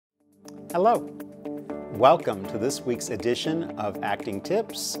Hello. Welcome to this week's edition of Acting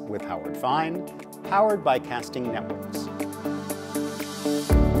Tips with Howard Fine, powered by Casting Networks.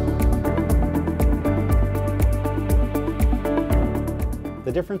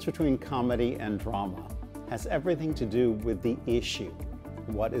 The difference between comedy and drama has everything to do with the issue.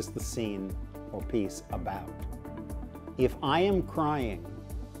 What is the scene or piece about? If I am crying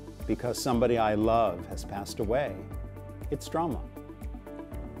because somebody I love has passed away, it's drama.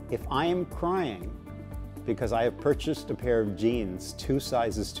 If I am crying because I have purchased a pair of jeans 2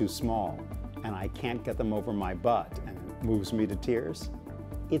 sizes too small and I can't get them over my butt and it moves me to tears,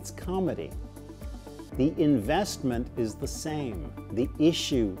 it's comedy. The investment is the same. The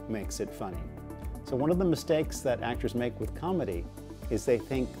issue makes it funny. So one of the mistakes that actors make with comedy is they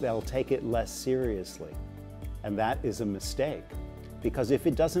think they'll take it less seriously. And that is a mistake, because if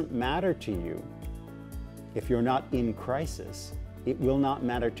it doesn't matter to you, if you're not in crisis, it will not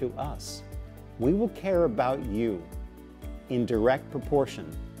matter to us. We will care about you in direct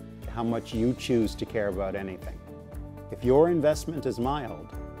proportion to how much you choose to care about anything. If your investment is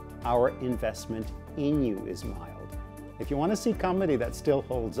mild, our investment in you is mild. If you want to see comedy that still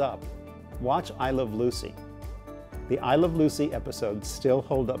holds up, watch I Love Lucy. The I Love Lucy episodes still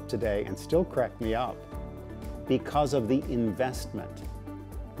hold up today and still crack me up because of the investment.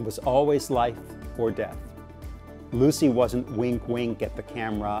 It was always life or death. Lucy wasn't wink wink at the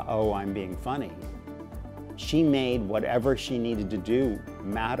camera, oh, I'm being funny. She made whatever she needed to do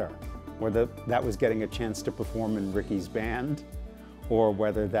matter, whether that was getting a chance to perform in Ricky's band, or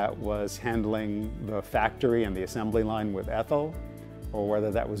whether that was handling the factory and the assembly line with Ethel, or whether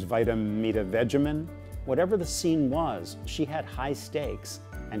that was Vita Vegemin. Whatever the scene was, she had high stakes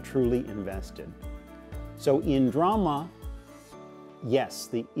and truly invested. So in drama, yes,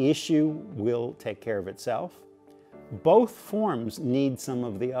 the issue will take care of itself. Both forms need some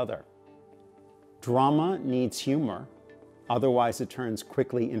of the other. Drama needs humor, otherwise it turns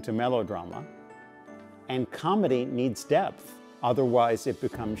quickly into melodrama. And comedy needs depth, otherwise it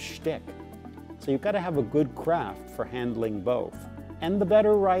becomes shtick. So you've got to have a good craft for handling both. And the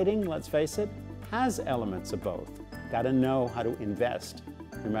better writing, let's face it, has elements of both. Got to know how to invest,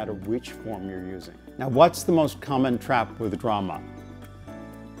 no matter which form you're using. Now, what's the most common trap with drama?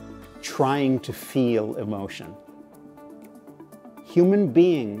 Trying to feel emotion. Human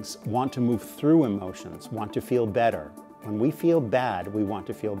beings want to move through emotions, want to feel better. When we feel bad, we want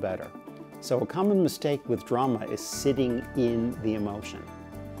to feel better. So a common mistake with drama is sitting in the emotion.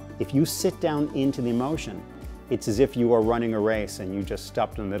 If you sit down into the emotion, it's as if you are running a race and you just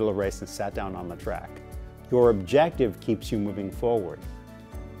stopped in the middle of a race and sat down on the track. Your objective keeps you moving forward.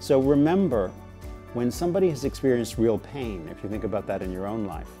 So remember, when somebody has experienced real pain, if you think about that in your own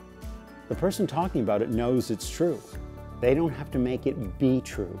life, the person talking about it knows it's true. They don't have to make it be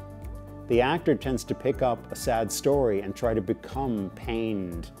true. The actor tends to pick up a sad story and try to become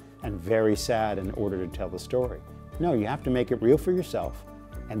pained and very sad in order to tell the story. No, you have to make it real for yourself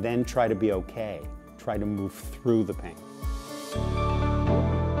and then try to be okay. Try to move through the pain.